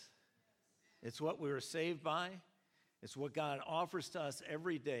It's what we were saved by. It's what God offers to us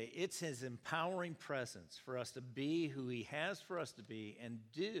every day. It's his empowering presence for us to be who he has for us to be and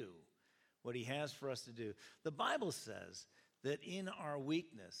do what he has for us to do. The Bible says that in our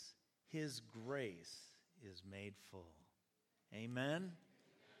weakness, his grace is made full. Amen?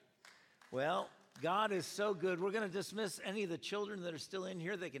 Well, God is so good. We're going to dismiss any of the children that are still in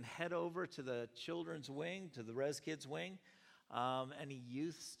here. They can head over to the children's wing, to the Res Kids wing. Any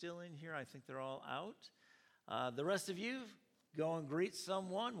youth still in here? I think they're all out. The rest of you, go and greet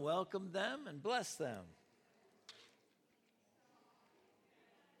someone, welcome them, and bless them.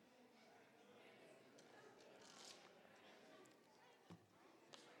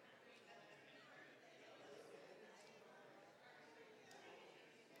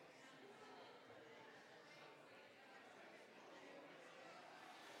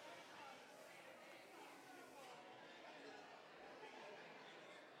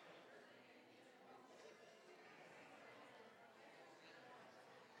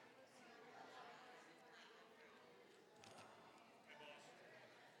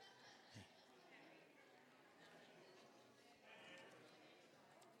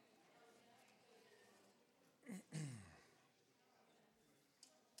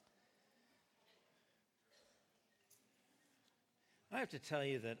 I have to tell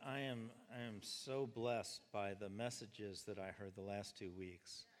you that I am so blessed by the messages that I heard the last 2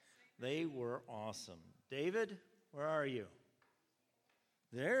 weeks. They were awesome. David, where are you?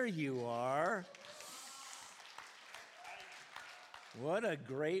 There you are. What a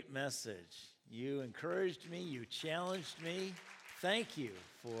great message. You encouraged me. You challenged me. Thank you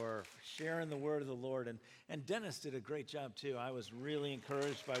for sharing the word of the Lord. And Dennis did a great job, too. I was really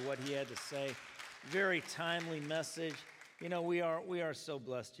encouraged by what he had to say. Very timely message. You know, we are so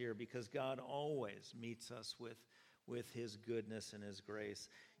blessed here because God always meets us with his goodness and his grace.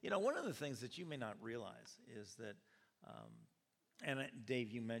 You know, one of the things that you may not realize is that, and Dave,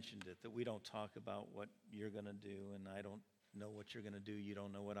 you mentioned it, that we don't talk about what you're going to do, and I don't know what you're going to do. You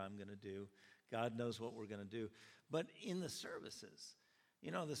don't know what I'm going to do. God knows what we're going to do. But in the services, you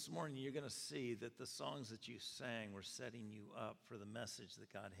know, this morning you're going to see that the songs that you sang were setting you up for the message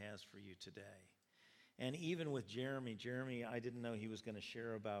that God has for you today. And even with Jeremy, I didn't know he was going to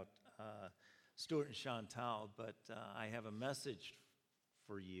share about Stuart and Chantal, but I have a message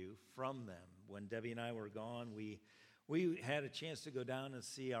for you from them. When Debbie and I were gone, we had a chance to go down and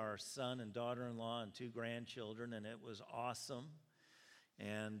see our son and daughter-in-law and 2 grandchildren, and it was awesome.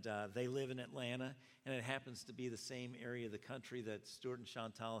 And they live in Atlanta, and it happens to be the same area of the country that Stuart and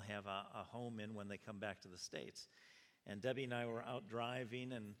Chantal have a home in when they come back to the States. And Debbie and I were out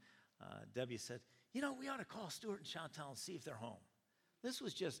driving, and Debbie said, you know, we ought to call Stuart and Chantal and see if they're home. This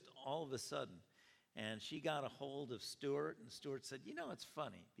was just all of a sudden. And she got a hold of Stuart, and Stuart said, you know, it's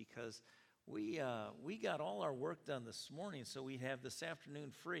funny because we got all our work done this morning, so we have this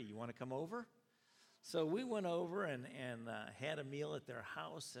afternoon free. You want to come over? So we went over and had a meal at their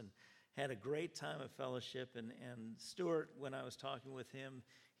house and had a great time of fellowship. And Stuart, when I was talking with him,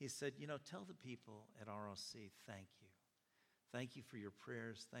 he said, you know, tell the people at ROC, thank you. Thank you for your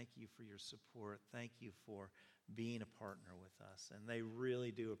prayers. Thank you for your support. Thank you for being a partner with us. And they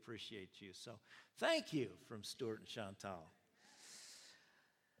really do appreciate you. So thank you from Stuart and Chantal.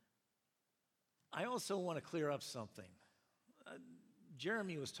 I also want to clear up something.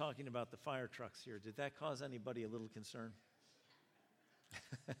 Jeremy was talking about the fire trucks here. Did that cause anybody a little concern?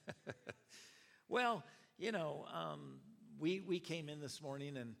 Well, you know, we came in this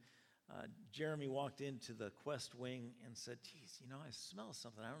morning and Jeremy walked into the Quest wing and said, geez, you know, I smell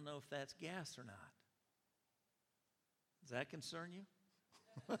something. I don't know if that's gas or not. Does that concern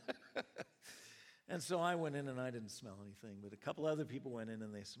you? And so I went in and I didn't smell anything, but a couple other people went in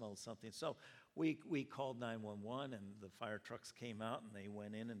and they smelled something. So we called 911 and the fire trucks came out and they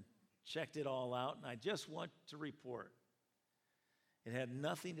went in and checked it all out. And I just want to report, it had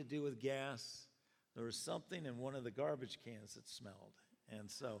nothing to do with gas. There was something in one of the garbage cans that smelled.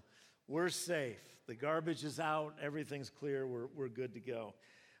 And so we're safe. The garbage is out. Everything's clear. We're good to go.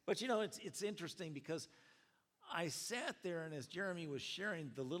 But, you know, it's interesting because I sat there, and as Jeremy was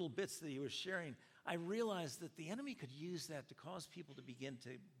sharing the little bits that he was sharing, I realized that the enemy could use that to cause people to begin to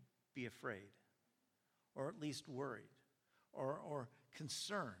be afraid, or at least worried, or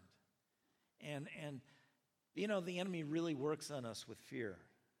concerned. And you know, the enemy really works on us with fear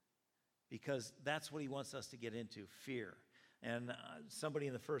because that's what he wants us to get into, fear. And somebody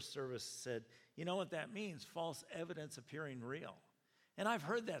in the first service said, you know what that means? False evidence appearing real. And I've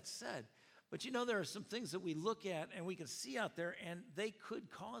heard that said. But you know, there are some things that we look at and we can see out there, and they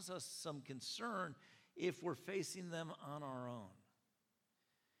could cause us some concern if we're facing them on our own.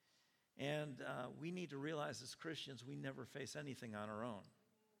 And we need to realize as Christians, we never face anything on our own.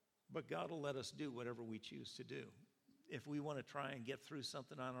 But God will let us do whatever we choose to do. If we want to try and get through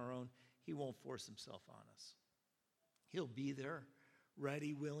something on our own, he won't force himself on us. He'll be there,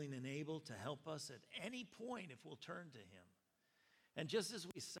 ready, willing, and able to help us at any point if we'll turn to him. And just as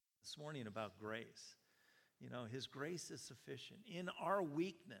we said this morning about grace, you know, his grace is sufficient. In our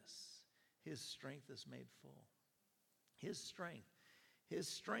weakness, his strength is made full. His strength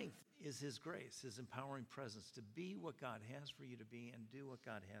is his grace, his empowering presence to be what God has for you to be and do what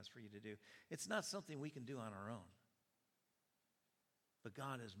God has for you to do. It's not something we can do on our own. But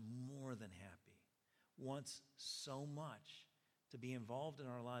God is more than happy, wants so much to be involved in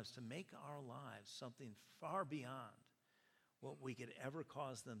our lives, to make our lives something far beyond what we could ever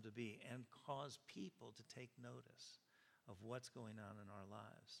cause them to be, and cause people to take notice of what's going on in our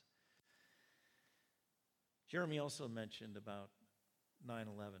lives. Jeremy also mentioned about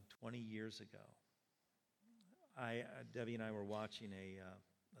 9/11, 20 years ago. Debbie and I were watching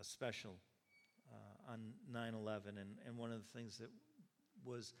a special on 9/11, and one of the things that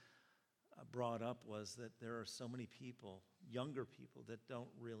was brought up was that there are so many people, younger people, that don't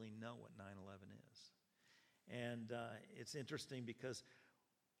really know what 9/11 is. And it's interesting because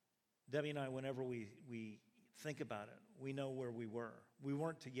Debbie and I, whenever we think about it, we know where we were. We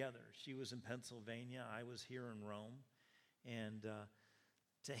weren't together. She was in Pennsylvania. I was here in Rome. And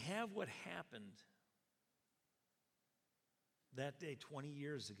to have what happened that day 20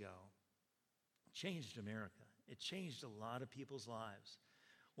 years ago changed America. It changed a lot of people's lives.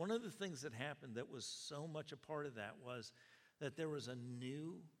 One of the things that happened that was so much a part of that was that there was a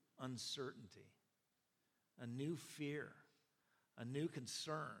new uncertainty, a new fear, a new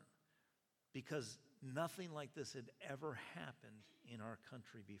concern, because nothing like this had ever happened in our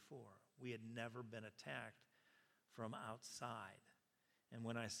country before. We had never been attacked from outside. And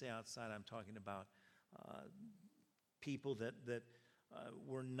when I say outside, I'm talking about people that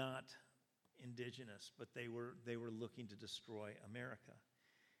were not indigenous, but they were looking to destroy America.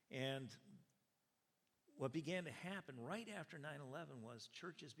 And what began to happen right after 9/11 was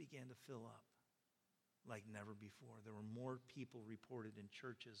churches began to fill up like never before. There were more people reported in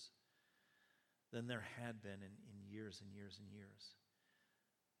churches than there had been in years and years and years.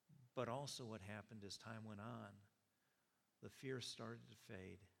 But also what happened as time went on, the fear started to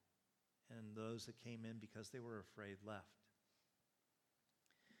fade, and those that came in because they were afraid left.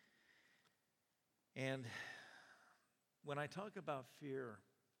 And when I talk about fear,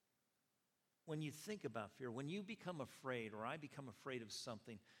 when you think about fear, when you become afraid, or I become afraid of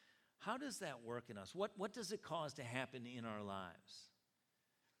something, how does that work in us? What does it cause to happen in our lives?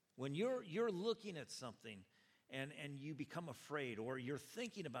 When you're looking at something and you become afraid, or you're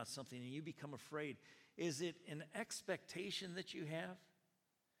thinking about something and you become afraid, is it an expectation that you have?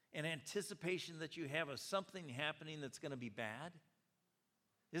 An anticipation that you have of something happening that's going to be bad?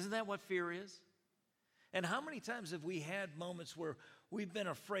 Isn't that what fear is? And how many times have we had moments where we've been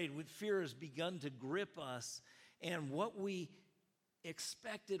afraid, when fear has begun to grip us, and what we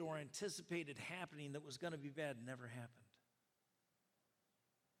expected or anticipated happening that was going to be bad never happened?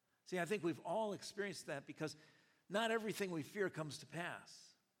 See, I think we've all experienced that, because not everything we fear comes to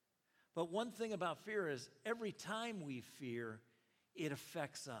pass. But one thing about fear is every time we fear, it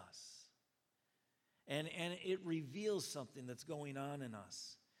affects us. And it reveals something that's going on in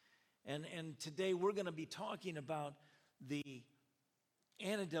us. And today we're going to be talking about the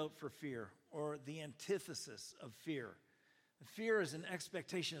antidote for fear, or the antithesis of fear. Fear is an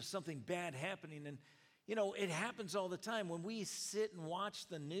expectation of something bad happening. And, you know, it happens all the time when we sit and watch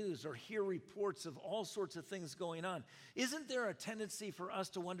the news or hear reports of all sorts of things going on. Isn't there a tendency for us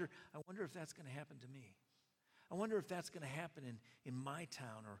to wonder, I wonder if that's going to happen to me? I wonder if that's going to happen in my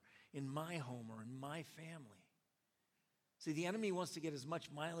town, or in my home, or in my family. See, the enemy wants to get as much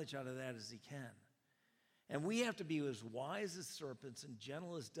mileage out of that as he can. And we have to be as wise as serpents and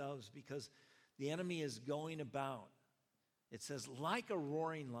gentle as doves, because the enemy is going about, it says, like a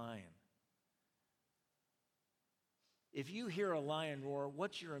roaring lion. If you hear a lion roar,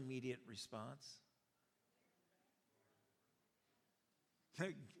 what's your immediate response?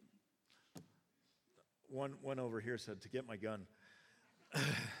 One over here said, to get my gun.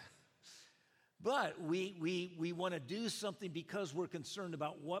 But we want to do something because we're concerned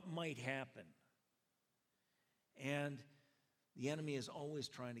about what might happen. And the enemy is always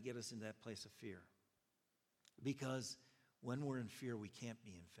trying to get us into that place of fear. Because when we're in fear, we can't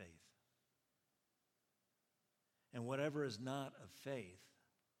be in faith. And whatever is not of faith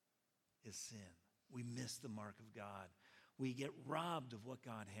is sin. We miss the mark of God. We get robbed of what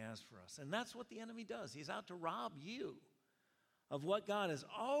God has for us. And that's what the enemy does. He's out to rob you of what God has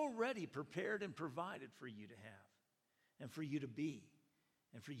already prepared and provided for you to have and for you to be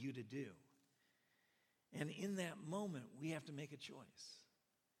and for you to do. And in that moment, we have to make a choice.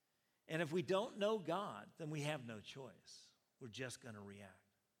 And if we don't know God, then we have no choice. We're just going to react.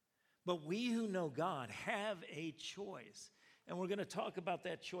 But we who know God have a choice. And we're going to talk about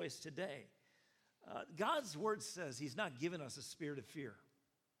that choice today. God's word says he's not given us a spirit of fear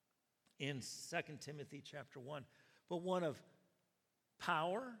in 2 Timothy chapter 1, but one of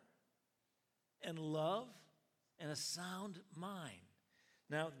power and love and a sound mind.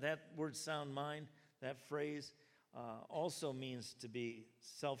 Now, that word sound mind, that phrase also means to be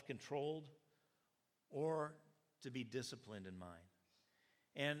self-controlled or to be disciplined in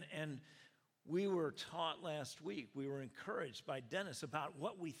mind. And we were taught last week, we were encouraged by Dennis about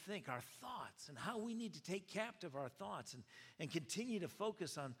what we think, our thoughts, and how we need to take captive our thoughts and continue to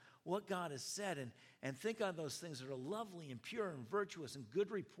focus on what God has said and think on those things that are lovely and pure and virtuous and good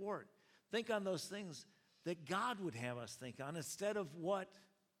report. Think on those things that God would have us think on instead of what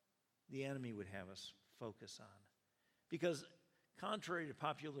the enemy would have us focus on. Because contrary to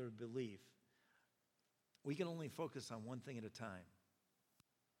popular belief, we can only focus on one thing at a time.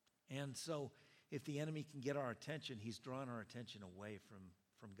 And so if the enemy can get our attention, he's drawn our attention away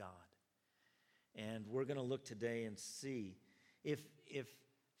from God. And we're going to look today and see if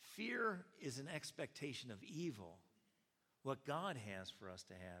fear is an expectation of evil, what God has for us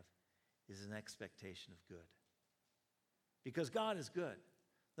to have is an expectation of good. Because God is good.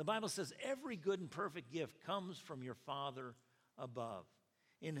 The Bible says every good and perfect gift comes from your Father above,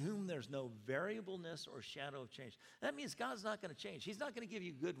 in whom there's no variableness or shadow of change. That means God's not going to change. He's not going to give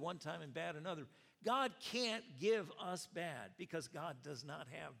you good one time and bad another. God can't give us bad because God does not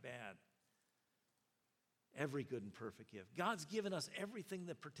have bad. Every good and perfect gift. God's given us everything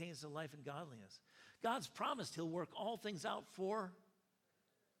that pertains to life and godliness. God's promised he'll work all things out for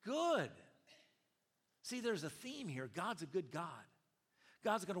good. See, there's a theme here. God's a good God.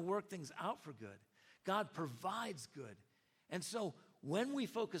 God's going to work things out for good. God provides good. And so when we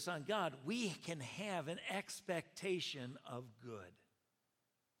focus on God, we can have an expectation of good.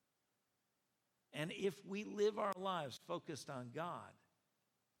 And if we live our lives focused on God,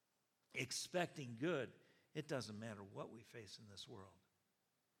 expecting good, it doesn't matter what we face in this world.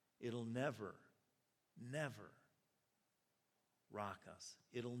 It'll never, never rock us.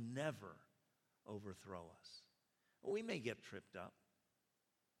 It'll never overthrow us. We may get tripped up,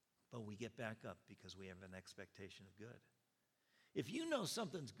 but we get back up because we have an expectation of good. If you know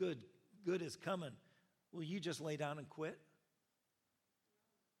something's good is coming, will you just lay down and quit?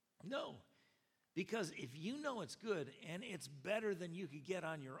 No. Because if you know it's good and it's better than you could get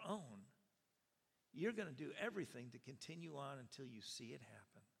on your own, you're going to do everything to continue on until you see it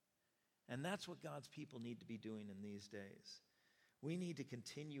happen. And that's what God's people need to be doing in these days. We need to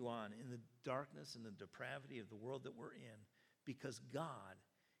continue on in the darkness and the depravity of the world that we're in because God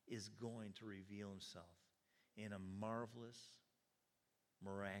is going to reveal himself in a marvelous,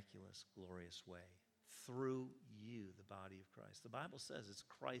 miraculous, glorious way through you, the body of Christ. The Bible says it's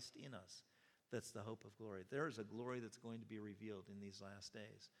Christ in us that's the hope of glory. There is a glory that's going to be revealed in these last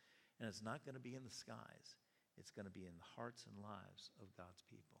days. And it's not going to be in the skies. It's going to be in the hearts and lives of God's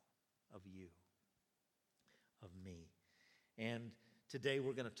people, of you, of me. And today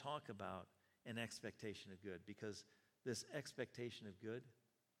we're going to talk about an expectation of good because this expectation of good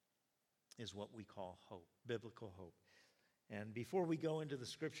is what we call hope, biblical hope. And before we go into the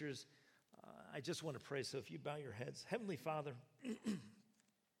scriptures, I just want to pray. So if you bow your heads. Heavenly Father,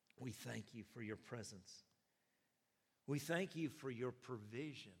 we thank you for your presence. We thank you for your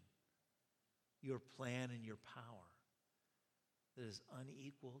provision, your plan and your power that is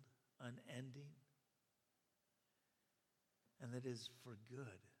unequaled, unending, and that is for good.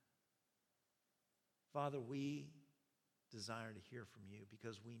 Father, we desire to hear from you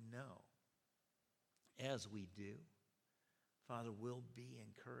because we know as we do, Father, we'll be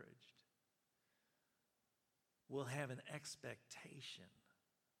encouraged. We'll have an expectation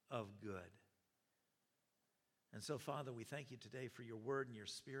of good. And so, Father, we thank you today for your word and your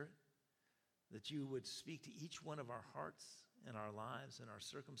spirit, that you would speak to each one of our hearts and our lives and our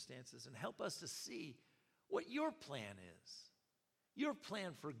circumstances and help us to see what your plan is. Your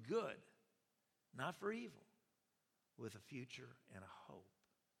plan for good, not for evil, with a future and a hope.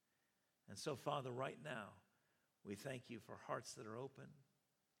 And so, Father, right now, we thank you for hearts that are open,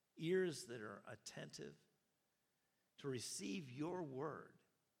 ears that are attentive to receive your word.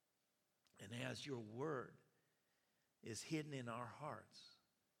 And as your word is hidden in our hearts,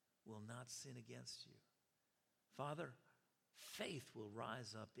 we'll not sin against you. Father, faith will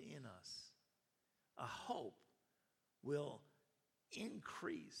rise up in us. A hope will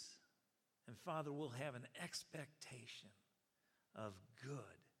increase. And Father, we'll have an expectation of good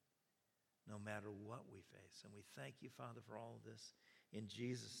no matter what we face. And we thank you, Father, for all of this in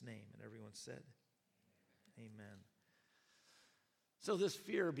Jesus' name. And everyone said, amen. So this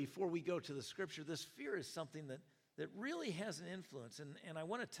fear, before we go to the scripture, this fear is something that really has an influence. And I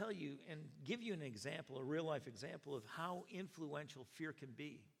want to tell you and give you an example, a real-life example of how influential fear can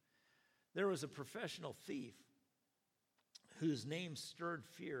be. There was a professional thief whose name stirred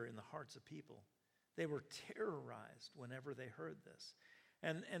fear in the hearts of people. They were terrorized whenever they heard this.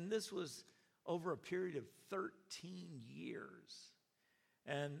 And this was over a period of 13 years.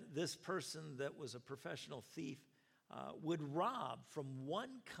 And this person that was a professional thief would rob from one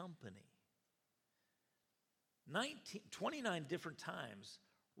company 29 different times,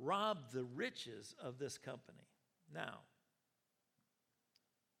 robbed the riches of this company. Now,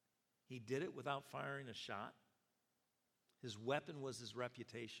 he did it without firing a shot. His weapon was his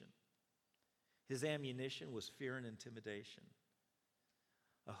reputation. His ammunition was fear and intimidation.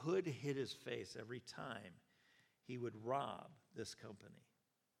 A hood hid his face every time he would rob this company.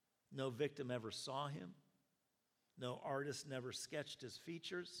 No victim ever saw him. No artist never sketched his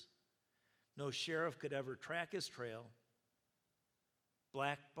features. No sheriff could ever track his trail.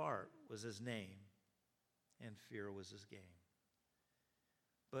 Black Bart was his name, and fear was his game.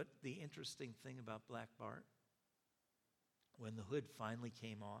 But the interesting thing about Black Bart, when the hood finally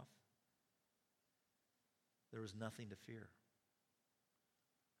came off, there was nothing to fear.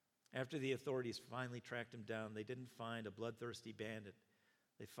 After the authorities finally tracked him down, they didn't find a bloodthirsty bandit.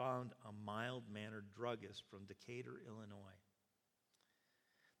 They found a mild-mannered druggist from Decatur, Illinois.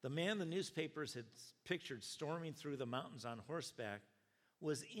 The man the newspapers had pictured storming through the mountains on horseback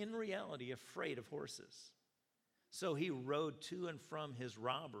was in reality afraid of horses. So he rode to and from his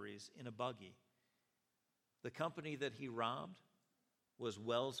robberies in a buggy. The company that he robbed was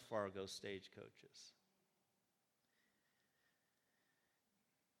Wells Fargo Stagecoaches.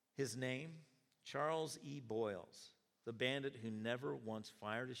 His name, Charles E. Boyles, the bandit who never once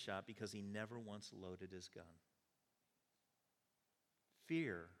fired a shot because he never once loaded his gun.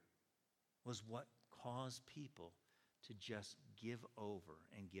 Fear was what caused people to just give over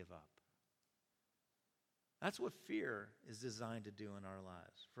and give up. That's what fear is designed to do in our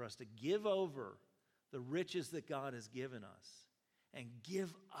lives, for us to give over the riches that God has given us and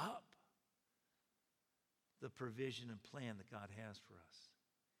give up the provision and plan that God has for us.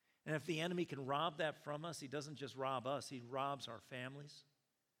 And if the enemy can rob that from us, he doesn't just rob us, he robs our families.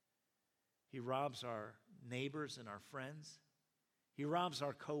 He robs our neighbors and our friends. He robs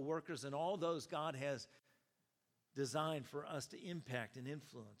our co-workers and all those God has designed for us to impact and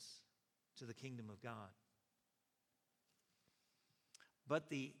influence to the kingdom of God. But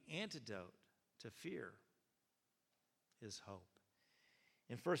the antidote to fear is hope.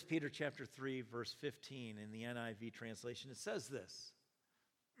 In 1 Peter chapter 3, verse 15, in the NIV translation, it says this,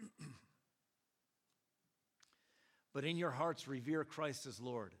 "But in your hearts revere Christ as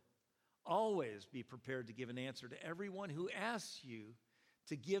Lord. Always be prepared to give an answer to everyone who asks you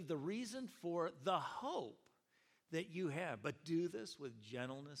to give the reason for the hope that you have, but do this with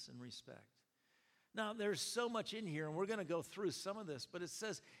gentleness and respect." Now, there's so much in here, and we're going to go through some of this, but it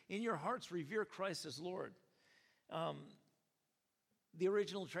says, in your hearts revere Christ as Lord. The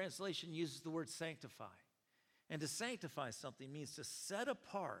original translation uses the word sanctify. And to sanctify something means to set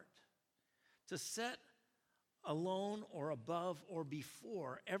apart, to set alone or above or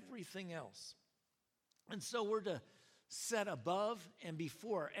before everything else. And so we're to set above and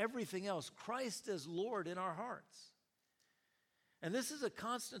before everything else Christ as Lord in our hearts. And this is a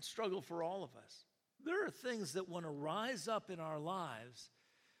constant struggle for all of us. There are things that want to rise up in our lives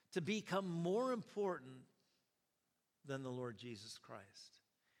to become more important than the Lord Jesus Christ.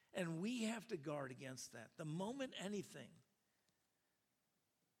 And we have to guard against that. The moment anything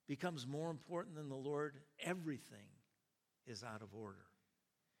becomes more important than the Lord, everything is out of order.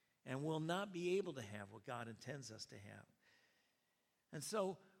 And we'll not be able to have what God intends us to have. And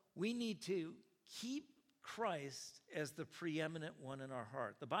so we need to keep Christ as the preeminent one in our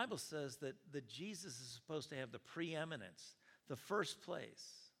heart. The Bible says that Jesus is supposed to have the preeminence, the first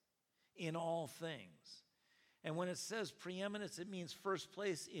place in all things. And when it says preeminence, it means first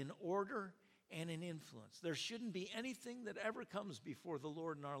place in order and in influence. There shouldn't be anything that ever comes before the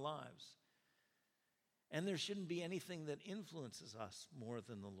Lord in our lives. And there shouldn't be anything that influences us more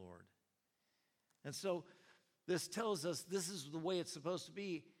than the Lord. And so this tells us this is the way it's supposed to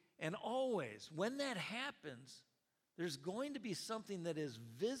be. And always, when that happens, there's going to be something that is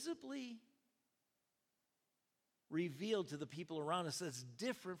visibly revealed to the people around us that's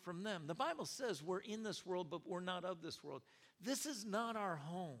different from them. The Bible says we're in this world, but we're not of this world. This is not our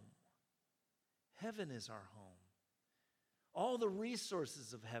home. Heaven is our home. All the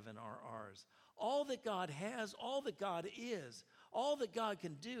resources of heaven are ours. All that God has, all that God is, all that God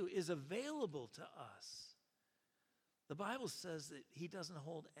can do is available to us. The Bible says that he doesn't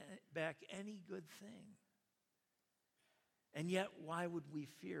hold back any good thing. And yet, why would we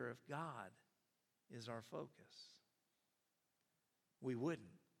fear if God is our focus? We wouldn't,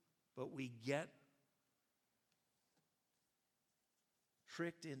 but we get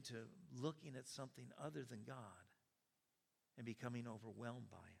tricked into looking at something other than God and becoming overwhelmed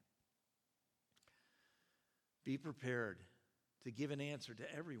by it. Be prepared to give an answer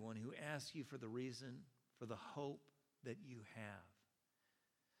to everyone who asks you for the reason, for the hope that you have.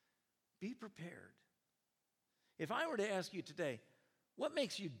 Be prepared. If I were to ask you today, what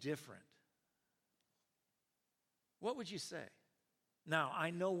makes you different? What would you say? Now, I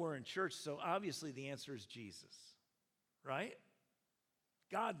know we're in church, so obviously the answer is Jesus, right?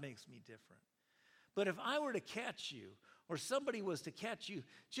 God makes me different. But if I were to catch you, or somebody was to catch you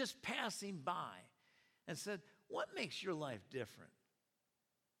just passing by and said, what makes your life different?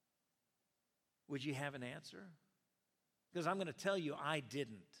 Would you have an answer? Because I'm going to tell you, I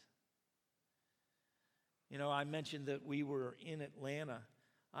didn't. You know, I mentioned that we were in Atlanta.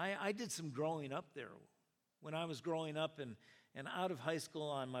 I did some growing up there. When I was growing up and out of high school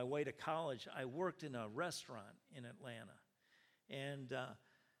on my way to college, I worked in a restaurant in Atlanta. And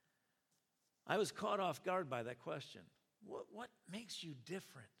I was caught off guard by that question. What makes you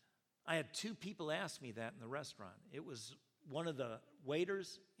different? I had two people ask me that in the restaurant. It was one of the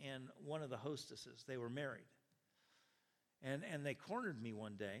waiters and one of the hostesses. They were married. And they cornered me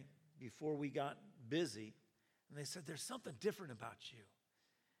one day before we got busy, and they said, there's something different about you.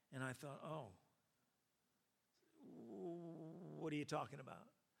 And I thought, oh, what are you talking about?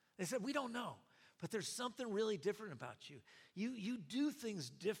 They said, we don't know, but there's something really different about you. You do things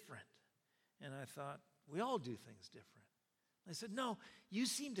different. And I thought, we all do things different. They said, no, you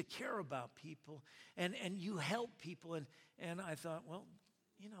seem to care about people, and you help people. And I thought, well,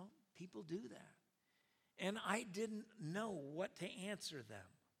 you know, people do that. And I didn't know what to answer them.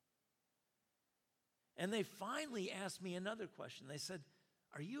 And they finally asked me another question. They said,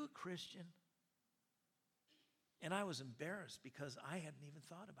 are you a Christian? And I was embarrassed because I hadn't even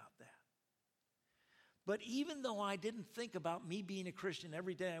thought about that. But even though I didn't think about me being a Christian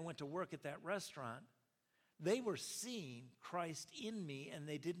every day I went to work at that restaurant, they were seeing Christ in me, and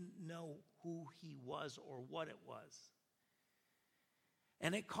they didn't know who he was or what it was.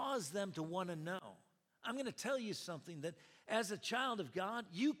 And it caused them to want to know. I'm going to tell you something, that as a child of God,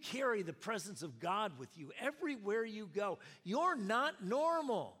 you carry the presence of God with you everywhere you go. You're not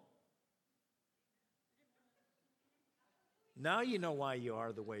normal. Now you know why you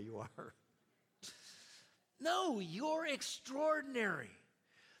are the way you are. No, you're extraordinary.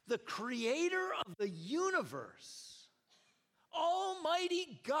 The creator of the universe,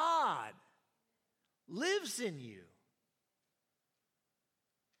 Almighty God, lives in you.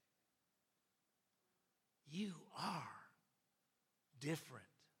 You are different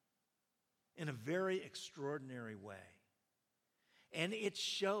in a very extraordinary way. And it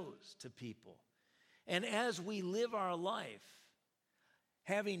shows to people. And as we live our life,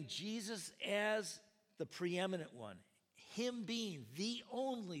 having Jesus as the preeminent one, him being the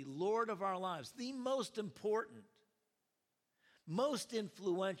only Lord of our lives, the most important, most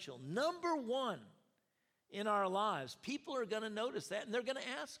influential, number one in our lives, people are going to notice that, and they're going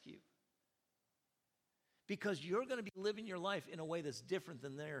to ask you. Because you're going to be living your life in a way that's different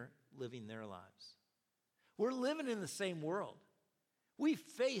than they're living their lives. We're living in the same world. We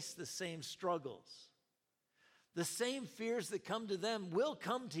face the same struggles. The same fears that come to them will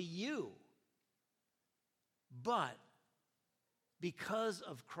come to you. But because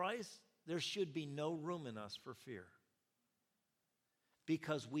of Christ, there should be no room in us for fear.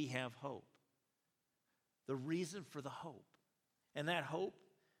 Because we have hope. The reason for the hope. And that hope,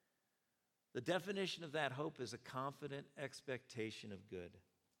 the definition of that hope is a confident expectation of good.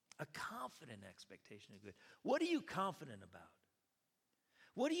 A confident expectation of good. What are you confident about?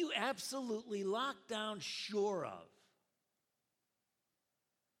 What are you absolutely locked down sure of?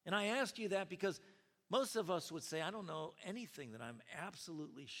 And I ask you that because most of us would say, I don't know anything that I'm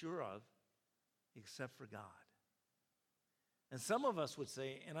absolutely sure of except for God. And some of us would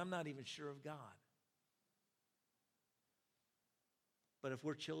say, and I'm not even sure of God. But if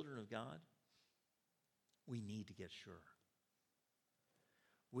we're children of God, we need to get sure.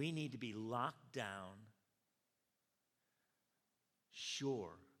 We need to be locked down,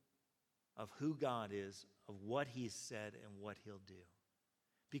 sure of who God is, of what he's said, and what he'll do.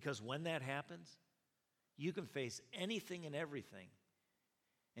 Because when that happens, You can face anything and everything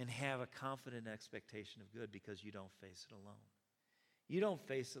and have a confident expectation of good because you don't face it alone. You don't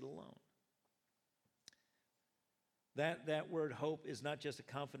face it alone. That word hope is not just a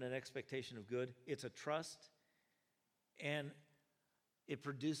confident expectation of good, it's a trust, and it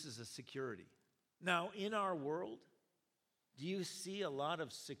produces a security. Now, in our world, do you see a lot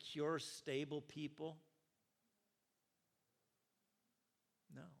of secure, stable people?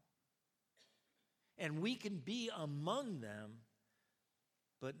 No. And we can be among them,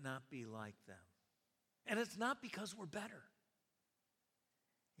 but not be like them. And it's not because we're better.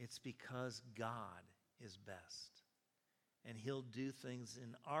 It's because God is best. And he'll do things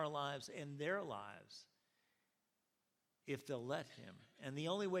in our lives and their lives if they'll let him. And the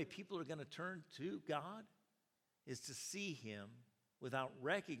only way people are going to turn to God is to see him without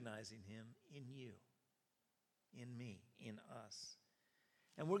recognizing him in you, in me, in us.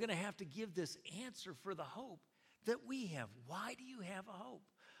 And we're going to have to give this answer for the hope that we have. Why do you have a hope?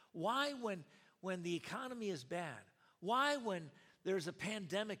 Why when the economy is bad? Why when there's a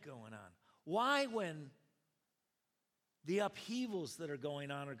pandemic going on? Why when the upheavals that are going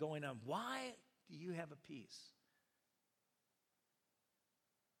on? Why do you have a peace?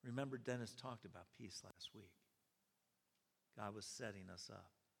 Remember, Dennis talked about peace last week. God was setting us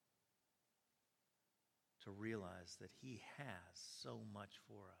up to realize that he has so much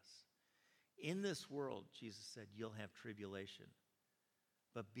for us. In this world, Jesus said, you'll have tribulation,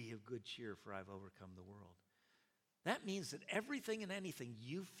 but be of good cheer, for I've overcome the world. That means that everything and anything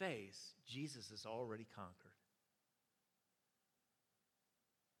you face, Jesus has already conquered.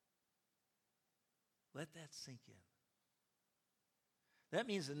 Let that sink in. That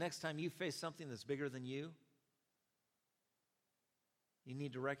means the next time you face something that's bigger than you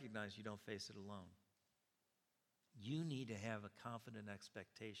need to recognize you don't face it alone. You need to have a confident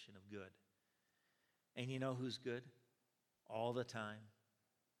expectation of good. And you know who's good? All the time?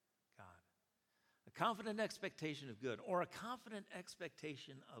 God. A confident expectation of good, or a confident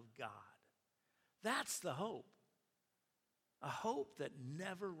expectation of God. That's the hope. A hope that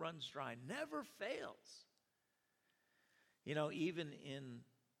never runs dry, never fails. You know, even in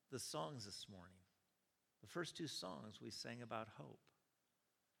the songs this morning, the first two songs we sang about hope.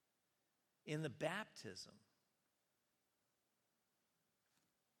 In the baptism,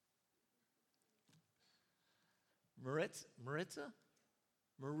 Maritza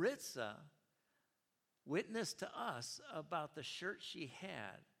witnessed to us about the shirt she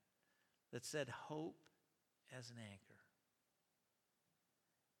had that said hope as an anchor.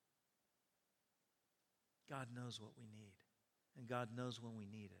 God knows what we need, and God knows when we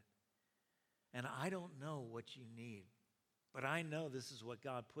need it. And I don't know what you need, but I know this is what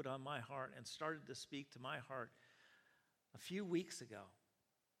God put on my heart and started to speak to my heart a few weeks ago.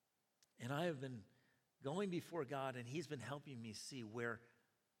 And I have been going before God, and he's been helping me see where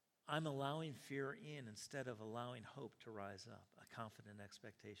I'm allowing fear in instead of allowing hope to rise up, a confident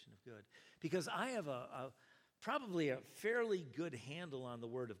expectation of good. Because I have probably a fairly good handle on the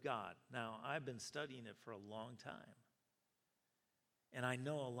Word of God. Now, I've been studying it for a long time, and I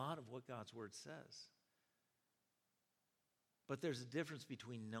know a lot of what God's Word says. But there's a difference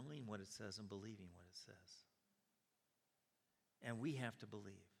between knowing what it says and believing what it says. And we have to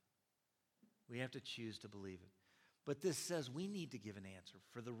believe. We have to choose to believe it. But this says we need to give an answer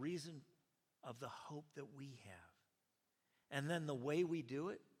for the reason of the hope that we have. And then the way we do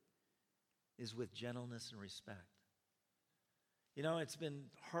it is with gentleness and respect. You know, it's been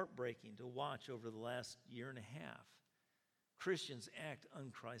heartbreaking to watch over the last year and a half Christians act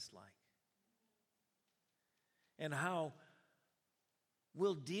unchristlike. And how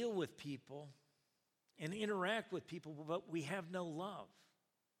we'll deal with people and interact with people, but we have no love.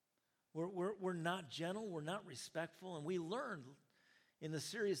 We're not gentle, we're not respectful, and we learned in the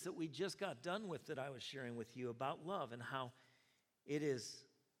series that we just got done with that I was sharing with you about love and how it is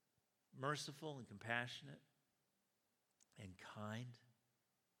merciful and compassionate and kind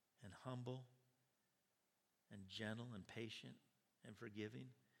and humble and gentle and patient and forgiving.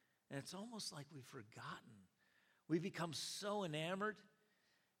 And it's almost like we've forgotten. We've become so enamored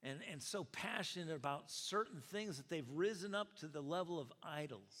and so passionate about certain things that they've risen up to the level of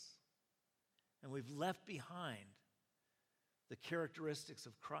idols. And we've left behind the characteristics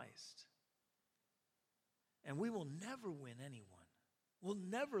of Christ. And we will never win anyone. We'll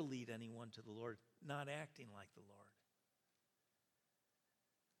never lead anyone to the Lord not acting like the Lord.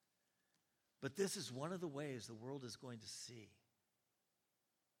 But this is one of the ways the world is going to see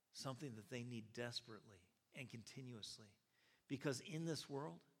something that they need desperately and continuously. Because in this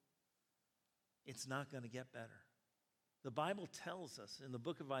world, it's not going to get better. The Bible tells us in the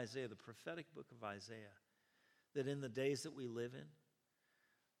book of Isaiah, the prophetic book of Isaiah, that in the days that we live in,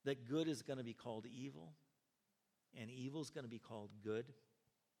 that good is going to be called evil, and evil is going to be called good,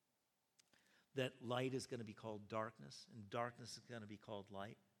 that light is going to be called darkness, and darkness is going to be called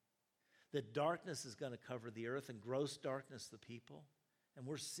light, that darkness is going to cover the earth, and gross darkness the people, and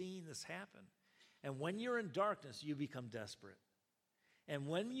we're seeing this happen. And when you're in darkness, you become desperate. And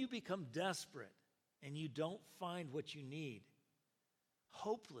when you become desperate and you don't find what you need,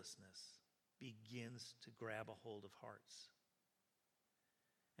 hopelessness begins to grab a hold of hearts.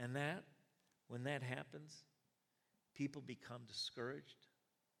 And when that happens, people become discouraged,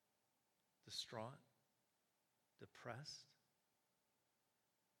 distraught, depressed.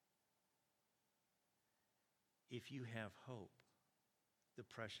 If you have hope,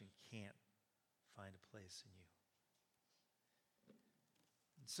 depression can't find a place in you.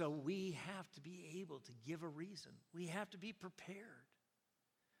 So we have to be able to give a reason. We have to be prepared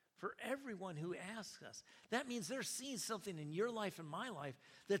for everyone who asks us. That means they're seeing something in your life and my life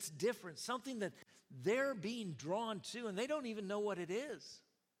that's different, something that they're being drawn to, and they don't even know what it is.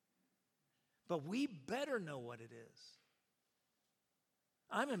 But we better know what it is.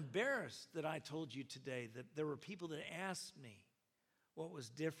 I'm embarrassed that I told you today that there were people that asked me what was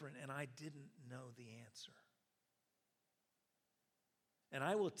different, and I didn't know the answer. And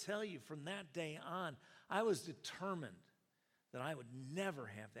I will tell you, from that day on, I was determined that I would never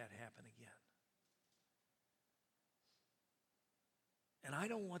have that happen again. And I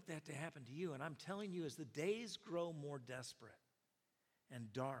don't want that to happen to you. And I'm telling you, as the days grow more desperate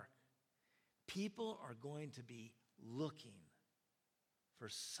and dark, people are going to be looking for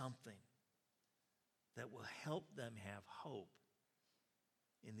something that will help them have hope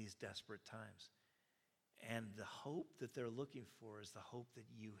in these desperate times. And the hope that they're looking for is the hope that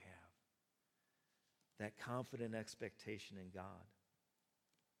you have. That confident expectation in God.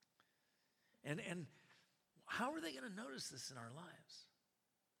 And how are they going to notice this in our lives?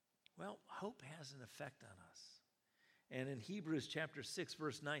 Well, hope has an effect on us. And in Hebrews chapter 6,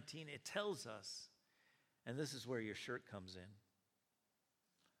 verse 19, it tells us, and this is where your shirt comes in,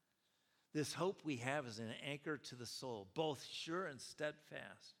 this hope we have is an anchor to the soul, both sure and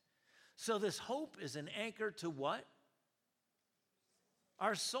steadfast. So this hope is an anchor to what?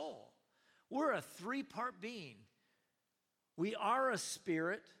 Our soul. We're a three-part being. We are a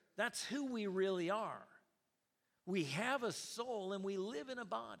spirit. That's who we really are. We have a soul and we live in a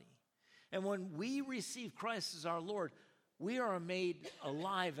body. And when we receive Christ as our Lord, we are made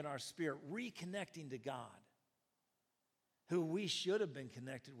alive in our spirit, reconnecting to God, who we should have been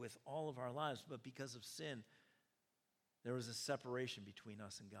connected with all of our lives, but because of sin, there was a separation between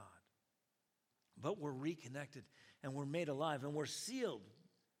us and God. But we're reconnected and we're made alive and we're sealed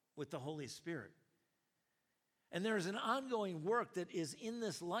with the Holy Spirit. And there's an ongoing work that is in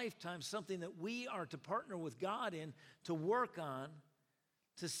this lifetime, something that we are to partner with God in, to work on,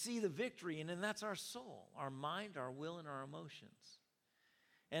 to see the victory in, and that's our soul, our mind, our will, and our emotions.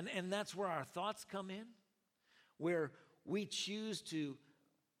 And that's where our thoughts come in, where we choose to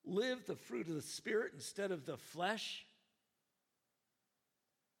live the fruit of the Spirit instead of the flesh.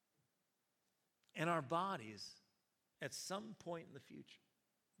 And our bodies, at some point in the future,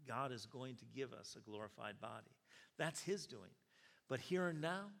 God is going to give us a glorified body. That's His doing. But here and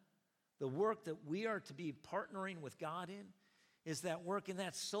now, the work that we are to be partnering with God in is that work in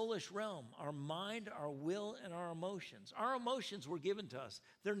that soulish realm, our mind, our will, and our emotions. Our emotions were given to us.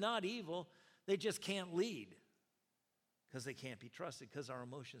 They're not evil. They just can't lead because they can't be trusted because our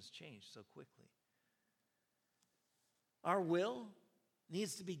emotions change so quickly. Our will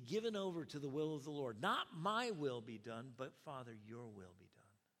needs to be given over to the will of the Lord. Not my will be done, but Father, your will be done.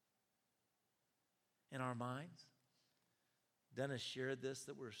 In our minds, Dennis shared this,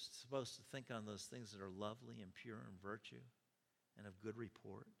 that we're supposed to think on those things that are lovely and pure and virtue and of good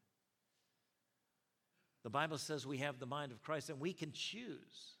report. The Bible says we have the mind of Christ and we can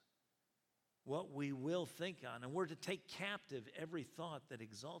choose what we will think on. And we're to take captive every thought that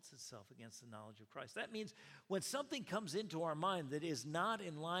exalts itself against the knowledge of Christ. That means when something comes into our mind that is not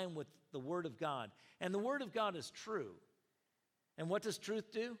in line with the Word of God, and the Word of God is true, and what does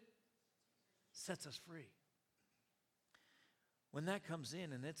truth do? Sets us free. When that comes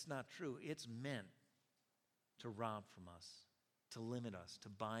in and it's not true, it's meant to rob from us, to limit us, to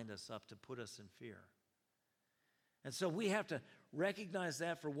bind us up, to put us in fear. And so we have to recognize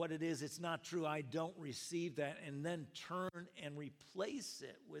that for what it is. It's not true. I don't receive that. And then turn and replace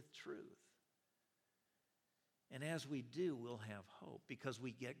it with truth. And as we do, we'll have hope because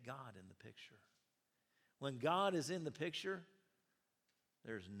we get God in the picture. When God is in the picture,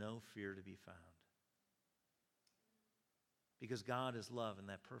 there's no fear to be found. Because God is love, and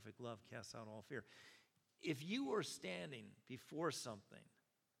that perfect love casts out all fear. if you were standing before something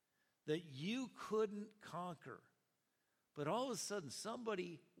that you couldn't conquer, but all of a sudden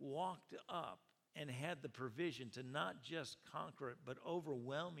somebody walked up and had the provision to not just conquer it, but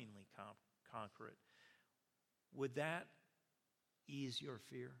overwhelmingly conquer it, would that ease your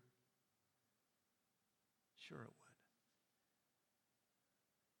fear? Sure it would.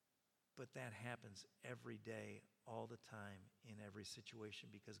 But that happens every day, all the time, in every situation,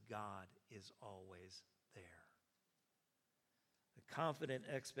 because God is always there. The confident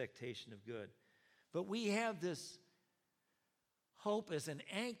expectation of good. But we have this hope as an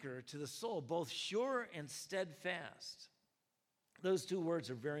anchor to the soul, both sure and steadfast. Those two words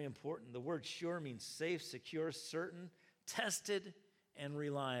are very important. The word sure means safe, secure, certain, tested, and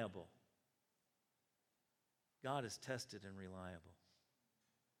reliable. God is tested and reliable.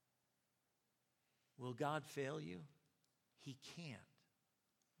 Will God fail you? He can't.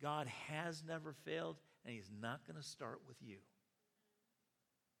 God has never failed, and he's not going to start with you.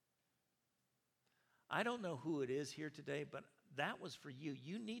 I don't know who it is here today, but that was for you.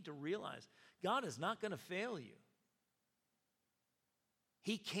 You need to realize God is not going to fail you.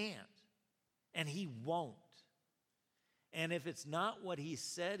 He can't, and he won't. And if it's not what he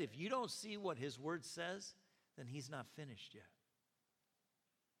said, if you don't see what his word says, then he's not finished yet.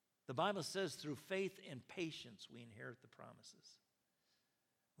 The Bible says through faith and patience we inherit the promises.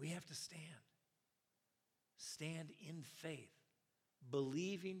 We have to stand. Stand in faith,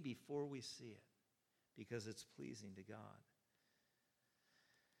 believing before we see it, because it's pleasing to God.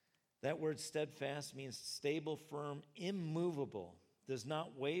 That word steadfast means stable, firm, immovable, does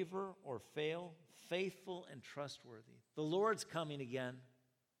not waver or fail, faithful and trustworthy. The Lord's coming again,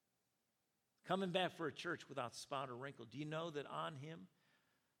 coming back for a church without spot or wrinkle. Do you know that on him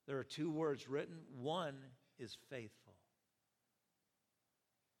there are two words written? One is faithful.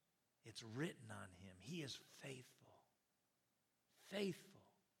 It's written on him. He is faithful. Faithful.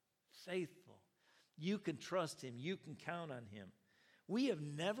 Faithful. You can trust him. You can count on him. We have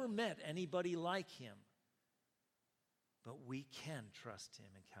never met anybody like him, but we can trust him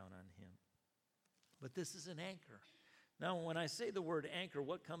and count on him. But this is an anchor. Now, when I say the word anchor,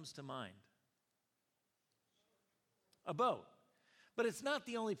 what comes to mind? A boat. But it's not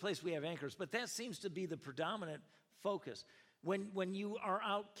the only place we have anchors, but that seems to be the predominant focus. When you are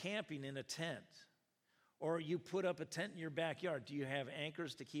out camping in a tent, or you put up a tent in your backyard, do you have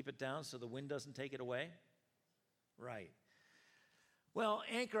anchors to keep it down so the wind doesn't take it away? Right. Well,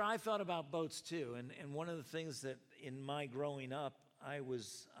 anchor, I thought about boats too, and one of the things that in my growing up, I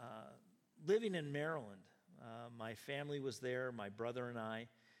was living in Maryland. My family was there, my brother and I,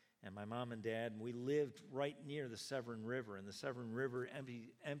 and my mom and dad, and we lived right near the Severn River, and the Severn River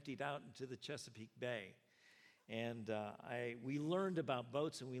emptied out into the Chesapeake Bay. And we learned about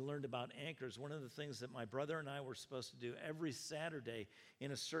boats and we learned about anchors. One of the things that my brother and I were supposed to do every Saturday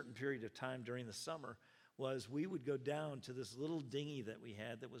in a certain period of time during the summer was we would go down to this little dinghy that we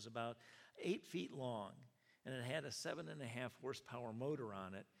had that was about 8 feet long, and it had a 7.5 horsepower motor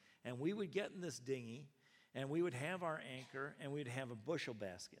on it. And we would get in this dinghy, and we would have our anchor, and we'd have a bushel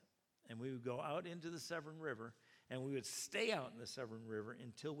basket. And we would go out into the Severn River, and we would stay out in the Severn River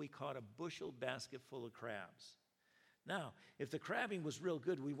until we caught a bushel basket full of crabs. Now, if the crabbing was real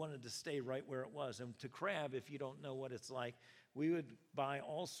good, we wanted to stay right where it was. And to crab, if you don't know what it's like, we would buy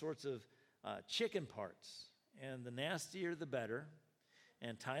all sorts of chicken parts, and the nastier the better,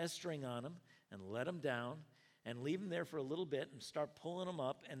 and tie a string on them and let them down and leave them there for a little bit and start pulling them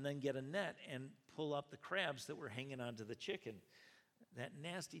up, and then get a net and pull up the crabs that were hanging onto the chicken, that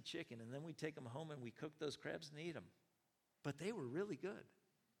nasty chicken. And then we take them home and we cook those crabs and eat them. But they were really good,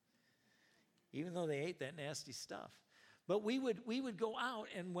 even though they ate that nasty stuff. But we would go out,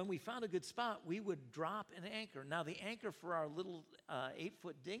 and when we found a good spot, we would drop an anchor. Now, the anchor for our little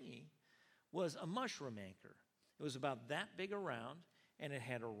 8-foot dinghy was a mushroom anchor. It was about that big around, and it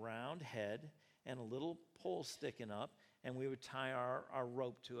had a round head and a little pole sticking up, and we would tie our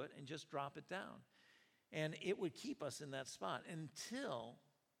rope to it and just drop it down. And it would keep us in that spot until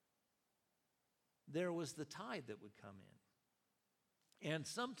there was the tide that would come in. And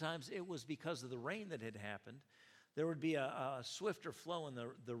sometimes it was because of the rain that had happened. There would be a swifter flow in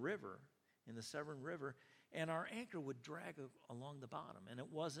the river, in the Severn River, and our anchor would drag along the bottom, and it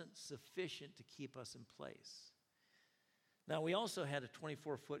wasn't sufficient to keep us in place. Now, we also had a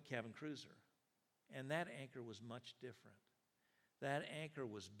 24-foot cabin cruiser, and that anchor was much different. That anchor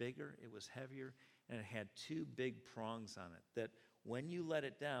was bigger, it was heavier, and it had 2 big prongs on it that when you let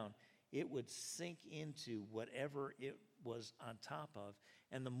it down, it would sink into whatever it was on top of,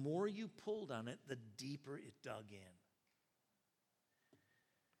 and the more you pulled on it, the deeper it dug in.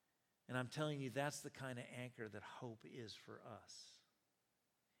 And I'm telling you, that's the kind of anchor that hope is for us.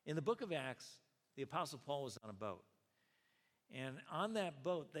 In the book of Acts, the Apostle Paul was on a boat. And on that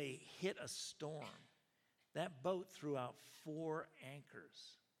boat, they hit a storm. That boat threw out 4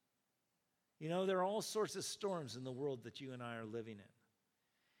 anchors. You know, there are all sorts of storms in the world that you and I are living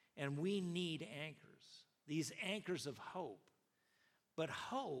in. And we need anchors, these anchors of hope. But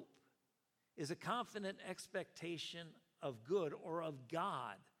hope is a confident expectation of good or of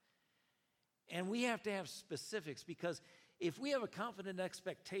God. And we have to have specifics, because if we have a confident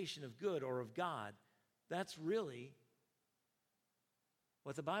expectation of good or of God, that's really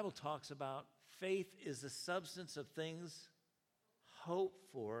what the Bible talks about. Faith is the substance of things hoped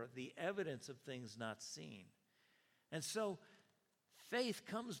for, the evidence of things not seen. And so faith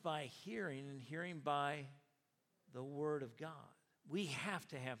comes by hearing, and hearing by the Word of God. We have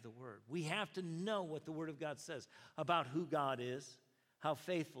to have the Word. We have to know what the Word of God says about who God is, how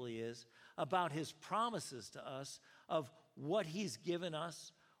faithful He is, about His promises to us, of what He's given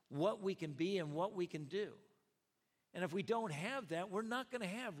us, what we can be and what we can do. And if we don't have that, we're not going to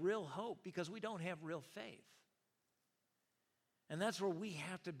have real hope, because we don't have real faith. And that's where we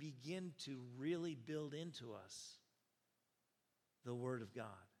have to begin to really build into us the Word of God,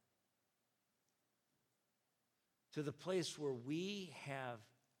 to the place where we have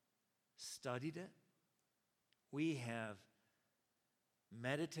studied it, we have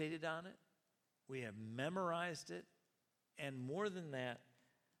meditated on it, we have memorized it, and more than that,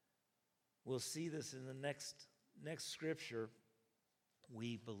 we'll see this in the next scripture,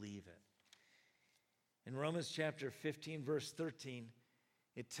 we believe it. In Romans chapter 15, verse 13,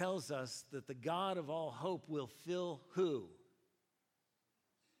 it tells us that the God of all hope will fill who?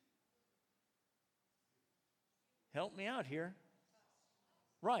 Help me out here.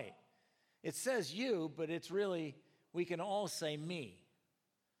 Right. It says you, but it's really, we can all say me.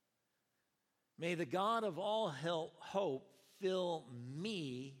 May the God of all hope fill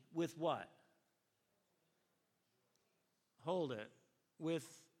me with what? Hold it. With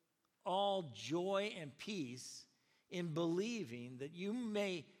all joy and peace in believing that you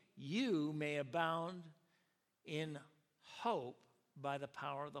may abound in hope by the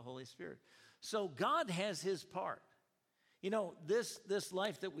power of the Holy Spirit. So God has His part. You know, this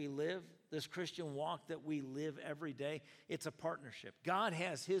life that we live, this Christian walk that we live every day, it's a partnership. God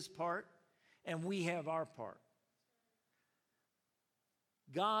has His part, and we have our part.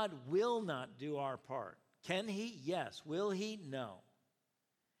 God will not do our part. Can He? Yes. Will He? No.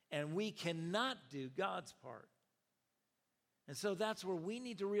 And we cannot do God's part. And so that's where we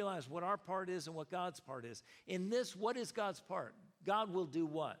need to realize what our part is and what God's part is. In this, what is God's part? God will do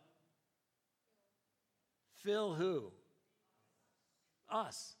what? Fill who?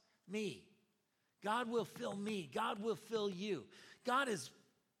 Us. Me. God will fill me. God will fill you. God is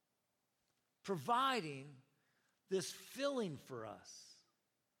providing this filling for us.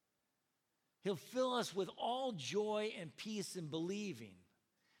 He'll fill us with all joy and peace in believing.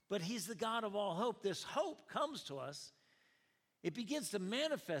 But He's the God of all hope. This hope comes to us. It begins to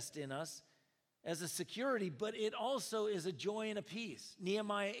manifest in us as a security, but it also is a joy and a peace.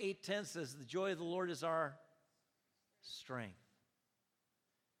 Nehemiah 8:10 says, the joy of the Lord is our strength.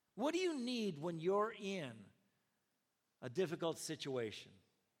 What do you need when you're in a difficult situation?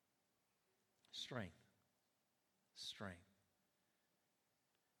 Strength. Strength.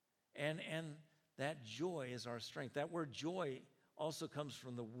 And that joy is our strength. That word joy also comes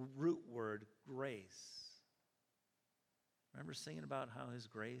from the root word grace. Remember singing about how His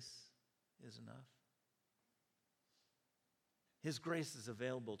grace is enough? His grace is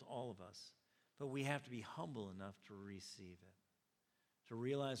available to all of us, but we have to be humble enough to receive it, to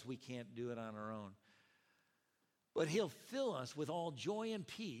realize we can't do it on our own. But He'll fill us with all joy and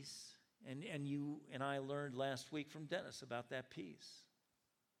peace, and you and I learned last week from Dennis about that peace.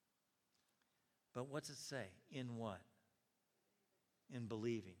 But what's it say? In what? In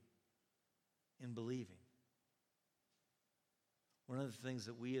believing. In believing. One of the things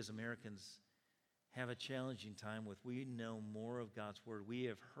that we as Americans have a challenging time with, we know more of God's Word. We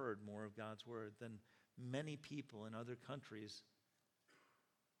have heard more of God's Word than many people in other countries.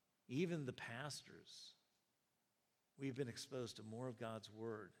 Even the pastors. We've been exposed to more of God's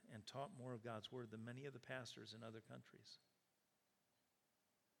Word and taught more of God's Word than many of the pastors in other countries.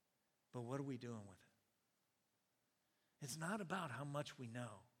 But what are we doing with it? It's not about how much we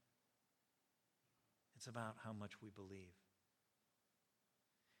know. It's about how much we believe.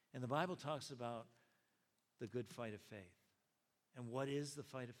 And the Bible talks about the good fight of faith. And what is the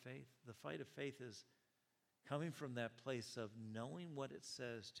fight of faith? The fight of faith is coming from that place of knowing what it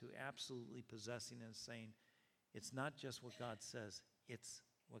says to absolutely possessing and saying, it's not just what God says, it's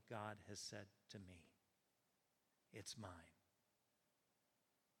what God has said to me. It's mine.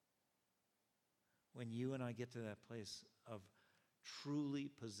 When you and I get to that place of truly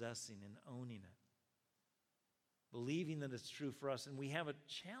possessing and owning it, believing that it's true for us, and we have a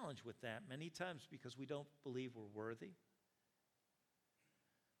challenge with that many times because we don't believe we're worthy.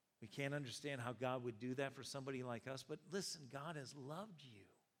 We can't understand how God would do that for somebody like us, but listen, God has loved you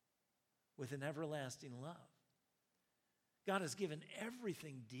with an everlasting love. God has given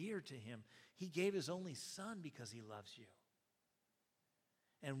everything dear to him. He gave his only son because he loves you.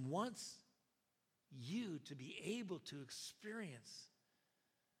 And wants you to be able to experience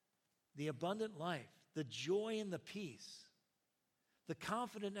the abundant life, the joy and the peace, the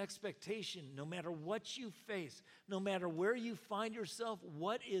confident expectation, no matter what you face, no matter where you find yourself,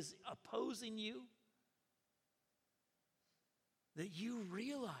 what is opposing you, that you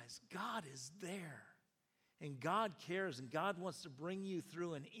realize God is there and God cares and God wants to bring you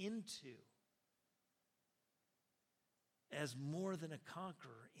through and into as more than a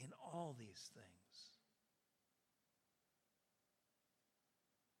conqueror in all these things.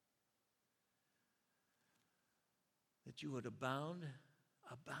 That you would abound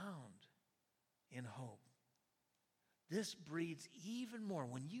in hope. This breeds even more.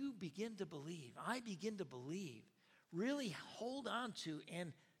 When you begin to believe, I begin to believe, really hold on to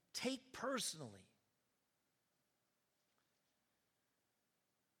and take personally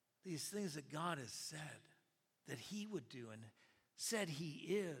these things that God has said that he would do and said he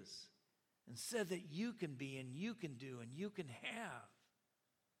is and said that you can be and you can do and you can have.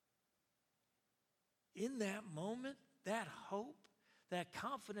 In that moment, that hope, that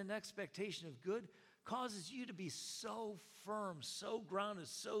confident expectation of good causes you to be so firm, so grounded,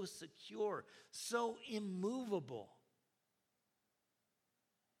 so secure, so immovable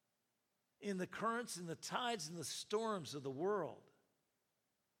in the currents and the tides and the storms of the world.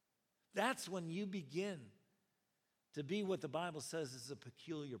 That's when you begin to be what the Bible says is a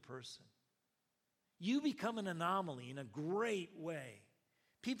peculiar person. You become an anomaly in a great way.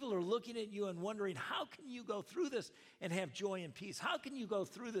 People are looking at you and wondering, how can you go through this and have joy and peace? How can you go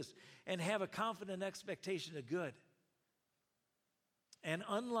through this and have a confident expectation of good? And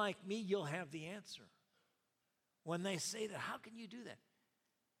unlike me, you'll have the answer. When they say that, how can you do that?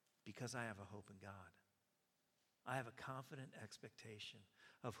 Because I have a hope in God. I have a confident expectation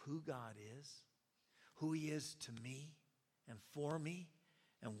of who God is, who he is to me and for me,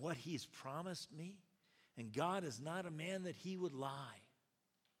 and what he's promised me. And God is not a man that he would lie.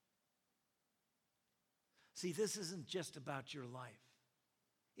 See, this isn't just about your life.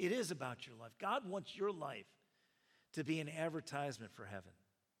 It is about your life. God wants your life to be an advertisement for heaven,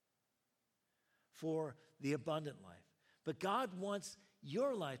 for the abundant life. But God wants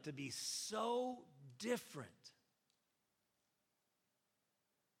your life to be so different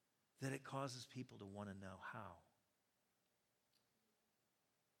that it causes people to want to know how.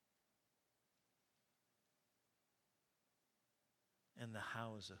 And the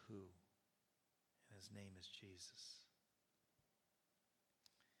how is a who. His name is Jesus.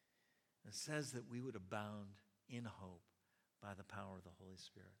 It says that we would abound in hope by the power of the Holy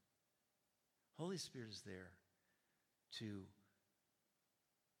Spirit. Holy Spirit is there to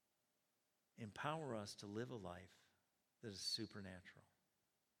empower us to live a life that is supernatural.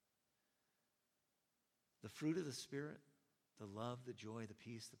 The fruit of the Spirit, the love, the joy, the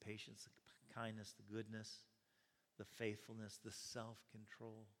peace, the patience, the kindness, the goodness, the faithfulness, the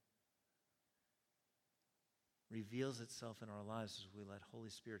self-control, reveals itself in our lives as we let Holy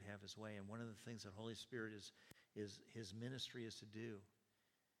Spirit have his way. And one of the things that Holy Spirit is his ministry is to do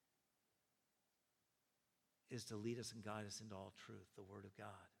is to lead us and guide us into all truth, the Word of God.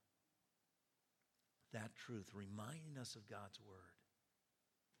 That truth, reminding us of God's Word,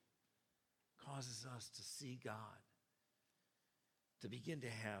 causes us to see God, to begin to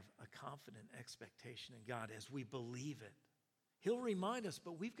have a confident expectation in God as we believe it. He'll remind us,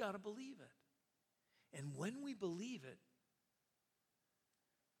 but we've got to believe it. And when we believe it,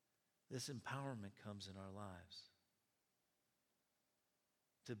 this empowerment comes in our lives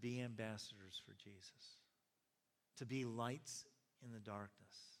to be ambassadors for Jesus, to be lights in the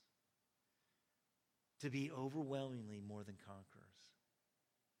darkness, to be overwhelmingly more than conquerors.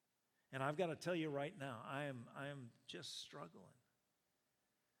 And I've got to tell you right now, I am just struggling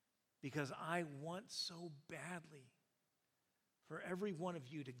because I want so badly for every one of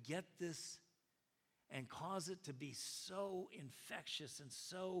you to get this and cause it to be so infectious and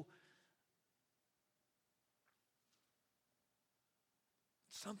so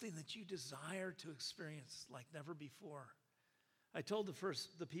something that you desire to experience like never before. I told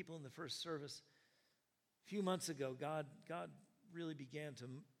the people in the first service a few months ago, God really began to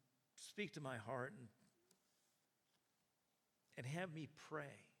speak to my heart and have me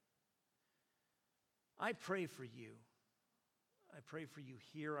pray. I pray for you. I pray for you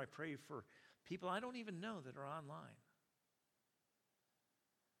here. I pray for people I don't even know that are online.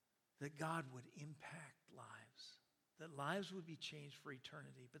 That God would impact lives, that lives would be changed for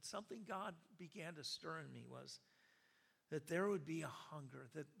eternity. But something God began to stir in me was that there would be a hunger,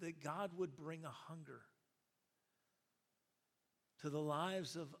 that God would bring a hunger to the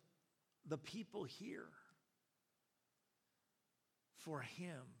lives of the people here for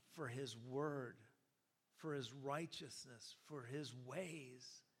Him, for His word, for His righteousness, for His ways,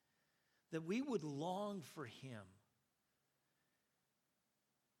 that we would long for Him,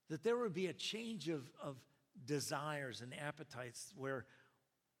 that there would be a change of desires and appetites where,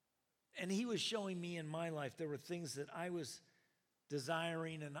 and He was showing me in my life, there were things that I was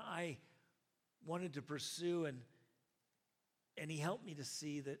desiring and I wanted to pursue, and He helped me to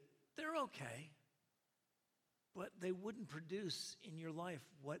see that they're okay, but they wouldn't produce in your life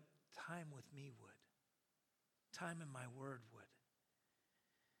what time with me would, time in my word would.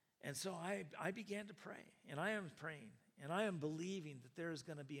 And so I began to pray, and I am praying, and I am believing that there is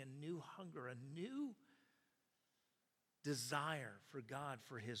going to be a new hunger, a new desire for God,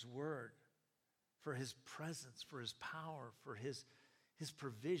 for His word, for His presence, for His power, for His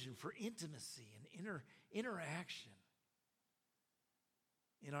provision, for intimacy and interaction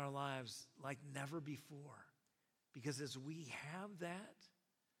in our lives like never before. Because as we have that,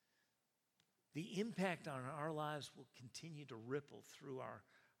 the impact on our lives will continue to ripple through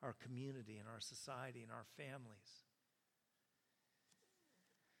our community and our society and our families.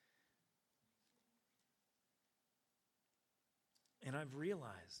 And I've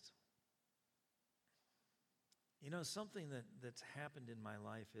realized, something that's happened in my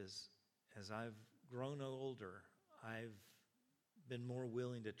life is as I've grown older, I've been more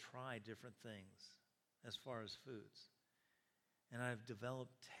willing to try different things as far as foods. And I've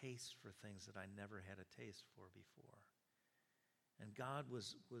developed taste for things that I never had a taste for before. And God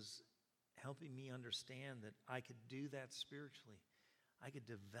was helping me understand that I could do that spiritually. I could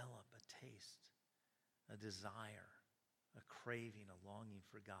develop a taste, a desire, a craving, a longing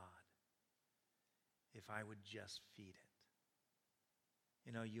for God if I would just feed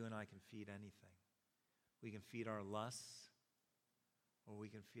it. You and I can feed anything. We can feed our lusts, or we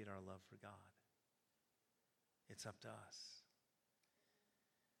can feed our love for God. It's up to us.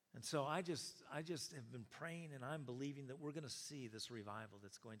 And so I just have been praying, and I'm believing that we're going to see this revival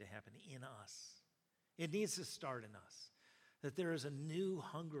that's going to happen in us. It needs to start in us. That there is a new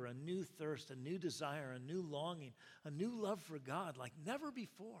hunger, a new thirst, a new desire, a new longing, a new love for God like never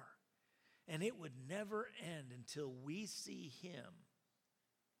before. And it would never end until we see Him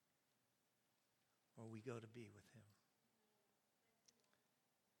or we go to be with Him.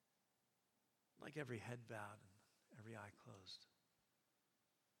 Like every head bowed and every eye closed.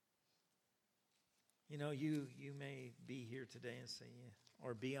 You may be here today and say,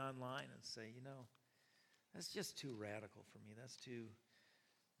 or be online and say, that's just too radical for me. That's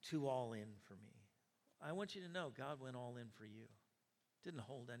too all in for me. I want you to know God went all in for you. Didn't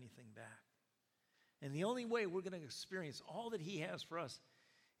hold anything back. And the only way we're going to experience all that He has for us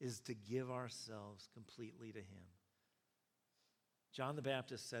is to give ourselves completely to Him. John the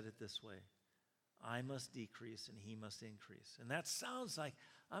Baptist said it this way: I must decrease and He must increase. And that sounds like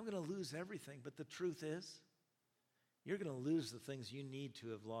I'm going to lose everything, but the truth is, you're going to lose the things you need to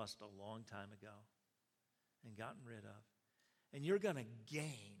have lost a long time ago and gotten rid of. And you're going to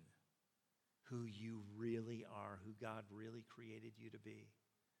gain who you really are, who God really created you to be.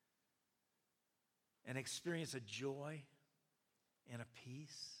 And experience a joy and a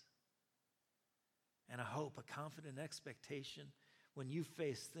peace and a hope, a confident expectation. When you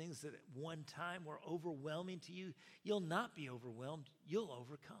face things that at one time were overwhelming to you, you'll not be overwhelmed, you'll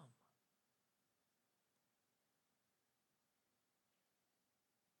overcome.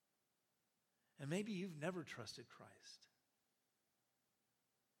 And maybe you've never trusted Christ.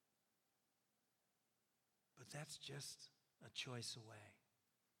 But that's just a choice away.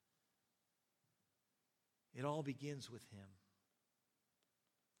 It all begins with Him.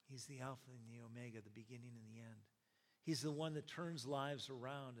 He's the Alpha and the Omega, the beginning and the end. He's the one that turns lives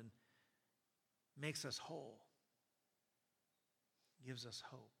around and makes us whole, gives us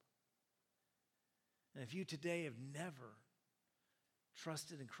hope. And if you today have never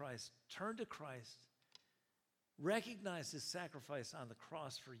trusted in Christ, turn to Christ, recognize His sacrifice on the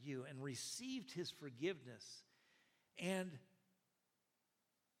cross for you, and received His forgiveness, and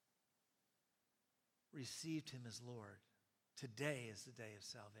received Him as Lord, today is the day of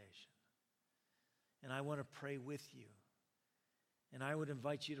salvation. And I want to pray with you And I would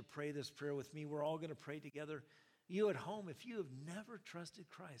invite you to pray this prayer with me. We're all going to pray together. You at home, if you have never trusted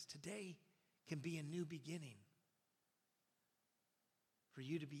Christ, today can be a new beginning for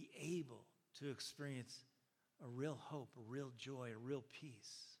you to be able to experience a real hope, a real joy, a real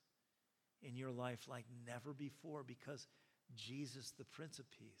peace in your life like never before, because Jesus, the Prince of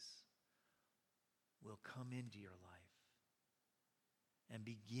Peace, will come into your life and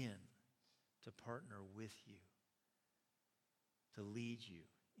begin to partner with you to lead you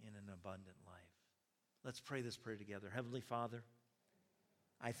in an abundant life. Let's pray this prayer together. Heavenly Father,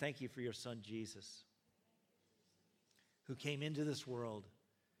 I thank you for your Son, Jesus, who came into this world,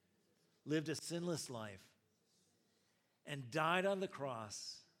 lived a sinless life, and died on the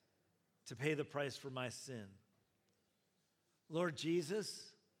cross to pay the price for my sin. Lord Jesus,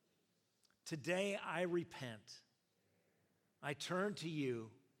 today I repent. I turn to you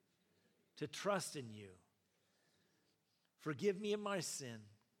to trust in you. Forgive me of my sin.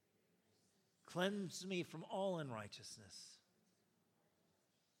 Cleanse me from all unrighteousness.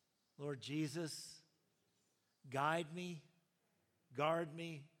 Lord Jesus, guide me, guard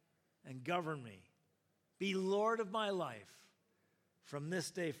me, and govern me. Be Lord of my life. From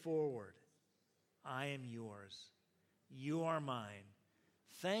this day forward, I am yours. You are mine.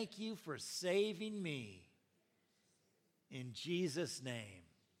 Thank you for saving me. In Jesus' name,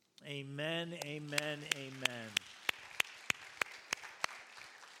 amen, amen, amen.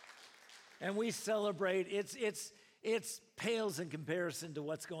 And we celebrate. It's pales in comparison to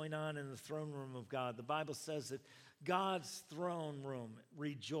what's going on in the throne room of God. The Bible says that God's throne room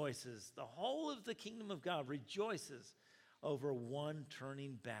rejoices. The whole of the kingdom of God rejoices over one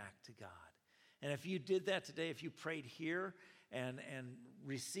turning back to God. And if you did that today, if you prayed here and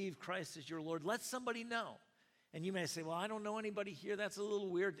received Christ as your Lord, let somebody know. And you may say, well, I don't know anybody here. That's a little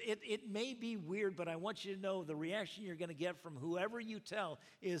weird. It may be weird, but I want you to know the reaction you're going to get from whoever you tell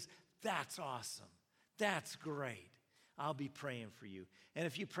is, that's awesome. That's great. I'll be praying for you. And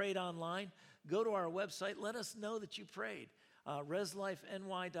if you prayed online, go to our website. Let us know that you prayed.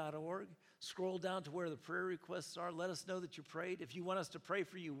 reslifeny.org. Scroll down to where the prayer requests are. Let us know that you prayed. If you want us to pray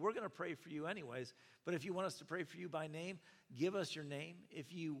for you, we're going to pray for you anyways. But if you want us to pray for you by name, give us your name.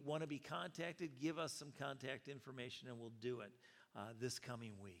 If you want to be contacted, give us some contact information and we'll do it this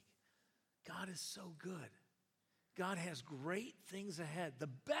coming week. God is so good. God has great things ahead. The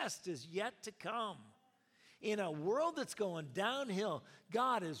best is yet to come. In a world that's going downhill,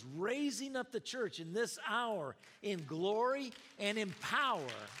 God is raising up the church in this hour in glory and in power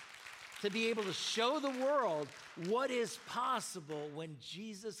to be able to show the world what is possible when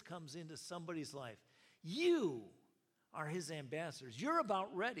Jesus comes into somebody's life. You are his ambassadors. You're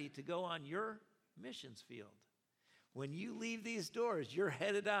about ready to go on your missions field. When you leave these doors, you're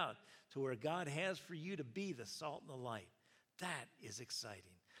headed out to where God has for you to be the salt and the light. That is exciting.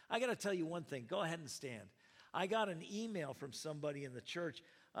 I got to tell you one thing. Go ahead and stand. I got an email from somebody in the church.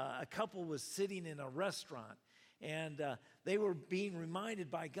 A couple was sitting in a restaurant, and they were being reminded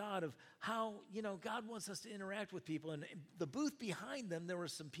by God of how, God wants us to interact with people. And the booth behind them, there were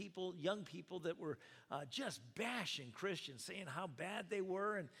some people, young people, that were just bashing Christians, saying how bad they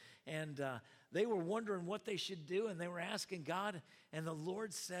were, and they were wondering what they should do, and they were asking God, and the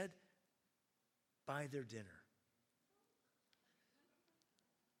Lord said, buy their dinner.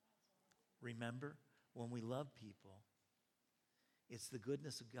 Remember, when we love people, it's the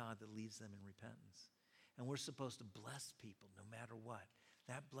goodness of God that leads them in repentance. And we're supposed to bless people no matter what.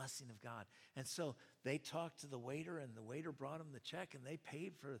 That blessing of God. And so they talked to the waiter, and the waiter brought them the check, and they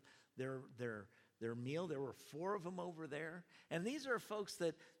paid for their meal. There were 4 of them over there. And these are folks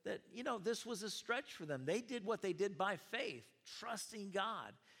that this was a stretch for them. They did what they did by faith, trusting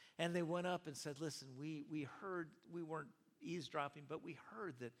God. And they went up and said, listen, we heard, we weren't eavesdropping, but we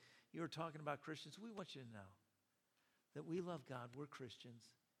heard that you were talking about Christians. We want you to know that we love God. We're Christians.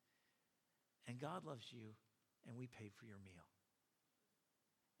 And God loves you, and we paid for your meal.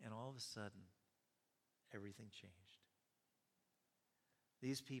 And all of a sudden, everything changed.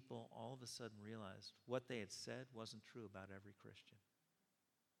 These people all of a sudden realized what they had said wasn't true about every Christian.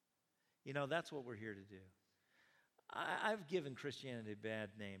 That's what we're here to do. I've given Christianity a bad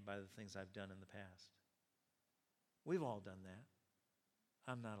name by the things I've done in the past. We've all done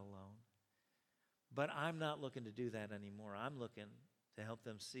that. I'm not alone. But I'm not looking to do that anymore. I'm looking to help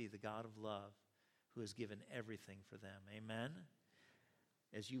them see the God of love who has given everything for them. Amen?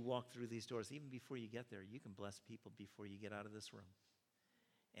 As you walk through these doors, even before you get there, you can bless people before you get out of this room.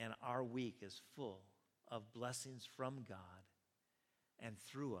 And our week is full of blessings from God and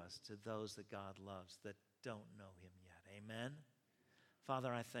through us to those that God loves that don't know him yet. Amen?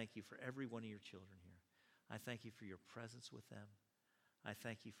 Father, I thank you for every one of your children here. I thank you for your presence with them. I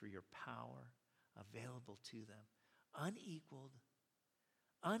thank you for your power available to them, unequaled,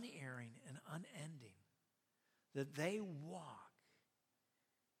 unerring, and unending, that they walk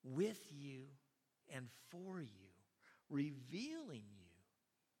with you and for you, revealing you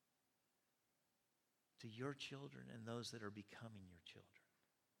to your children and those that are becoming your children.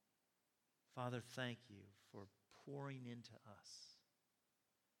 Father, thank you for pouring into us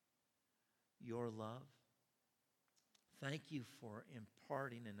your love. Thank you for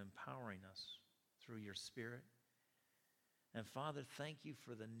imparting and empowering us through your Spirit. And Father, thank you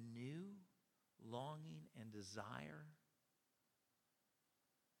for the new longing and desire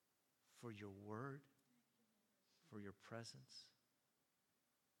for your word, for your presence,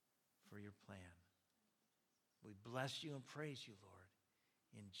 for your plan. We bless you and praise you, Lord,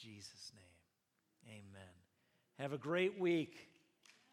 in Jesus' name. Amen. Have a great week.